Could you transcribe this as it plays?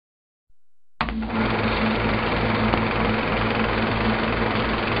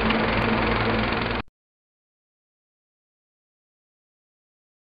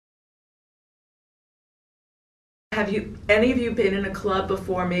have any of you been in a club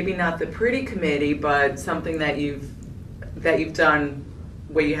before? Maybe not the pretty committee, but something that you've done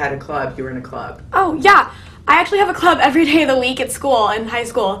where you had a club, you were in a club. Oh yeah, I actually have a club every day of the week at school, in high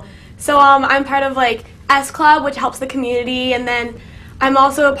school. So I'm part of like S Club, which helps the community, and then I'm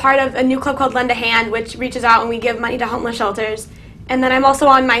also a part of a new club called Lend a Hand, which reaches out and we give money to homeless shelters. And then I'm also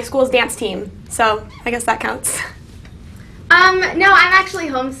on my school's dance team, so I guess that counts. No, I'm actually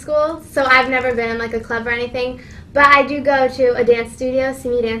homeschooled, so I've never been in like a club or anything. But I do go to a dance studio,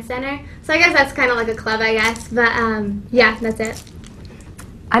 Simi Dance Center. So I guess that's kind of like a club, I guess. But yeah, that's it.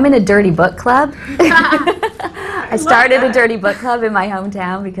 I'm in a dirty book club. I started a dirty book club in my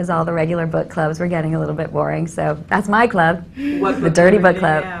hometown because all the regular book clubs were getting a little bit boring. So that's my club, the Dirty Book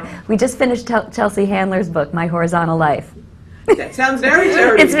Club. We just finished Chelsea Handler's book, My Horizontal Life. That sounds very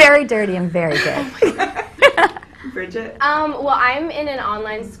dirty. It's very dirty and very good. Bridgit? Well, I'm in an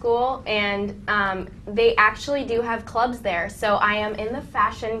online school, and they actually do have clubs there. So I am in the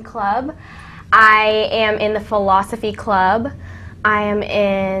fashion club. I am in the philosophy club. I am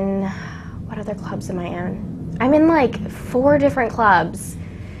in, what other clubs am I in? I'm in like 4 different clubs.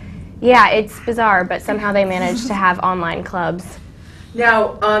 Yeah, it's bizarre, but somehow they managed to have online clubs.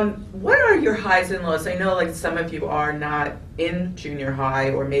 Now, what are your highs and lows? I know like some of you are not in junior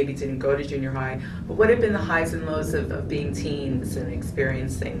high or maybe didn't go to junior high, but what have been the highs and lows of being teens and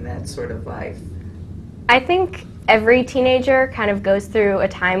experiencing that sort of life? I think every teenager kind of goes through a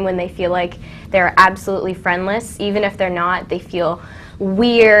time when they feel like they're absolutely friendless. Even if they're not, they feel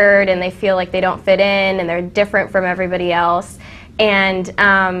weird and they feel like they don't fit in and they're different from everybody else. And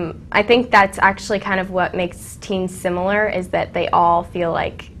I think that's actually kind of what makes teens similar, is that they all feel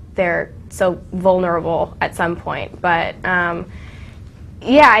like they're so vulnerable at some point. But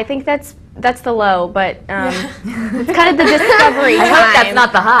yeah, I think that's the low, but it's kind of the discovery time. I hope that's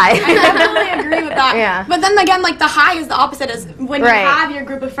not the high. I definitely agree with that. Yeah. But then again, like the high is the opposite, is when you have your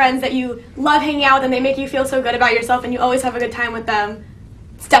group of friends that you love hanging out with and they make you feel so good about yourself and you always have a good time with them.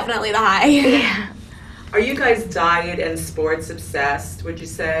 It's definitely the high. Yeah. Are you guys diet and sports obsessed, would you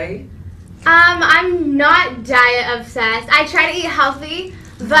say? I'm not diet obsessed. I try to eat healthy,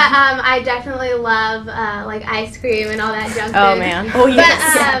 but I definitely love like ice cream and all that junk food. Oh man. Oh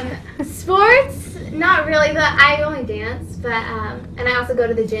yes. But sports, not really. But I only dance. But and I also go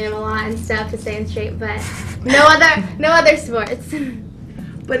to the gym a lot and stuff to stay in shape. But no other sports.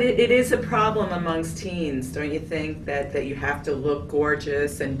 But it is a problem amongst teens, don't you think, that you have to look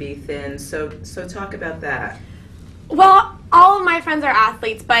gorgeous and be thin? So talk about that. Well, all of my friends are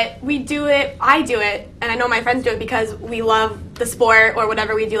athletes, but we do it, I do it, and I know my friends do it because we love the sport or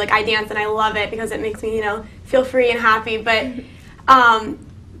whatever we do. Like I dance and I love it because it makes me, feel free and happy. But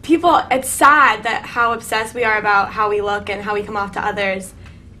people, it's sad that how obsessed we are about how we look and how we come off to others.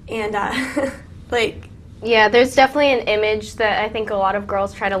 And like... Yeah, there's definitely an image that I think a lot of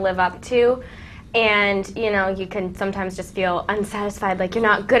girls try to live up to, and you can sometimes just feel unsatisfied, like you're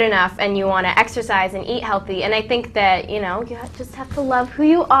not good enough and you want to exercise and eat healthy. And I think that you just have to love who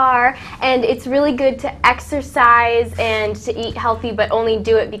you are, and it's really good to exercise and to eat healthy, but only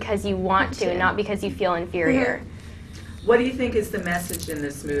do it because you want to, not because you feel inferior. What do you think is the message in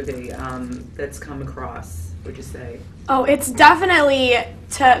this movie that's come across, would you say? Oh, it's definitely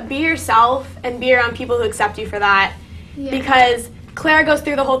to be yourself and be around people who accept you for that. Yeah. Because Claire goes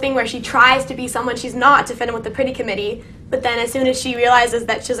through the whole thing where she tries to be someone she's not to fit in with the pretty committee, but then as soon as she realizes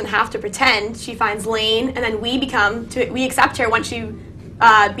that she doesn't have to pretend, she finds Lane, and then we accept her once she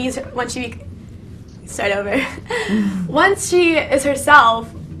start over. Once she is herself,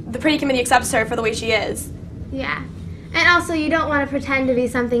 the pretty committee accepts her for the way she is. Yeah. And also, you don't want to pretend to be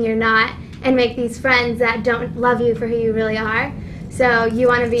something you're not and make these friends that don't love you for who you really are. So you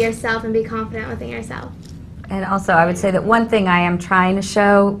want to be yourself and be confident within yourself. And also, I would say that one thing I am trying to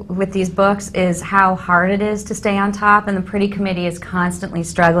show with these books is how hard it is to stay on top, and the Pretty Committee is constantly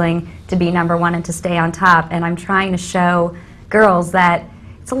struggling to be number one and to stay on top. And I'm trying to show girls that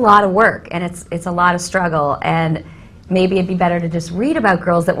it's a lot of work and it's a lot of struggle, and maybe it'd be better to just read about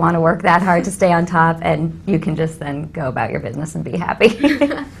girls that want to work that hard to stay on top, and you can just then go about your business and be happy.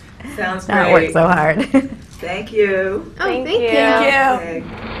 Sounds great. Not work so hard. Thank you. Oh, thank you. Thank you.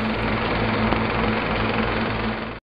 Okay.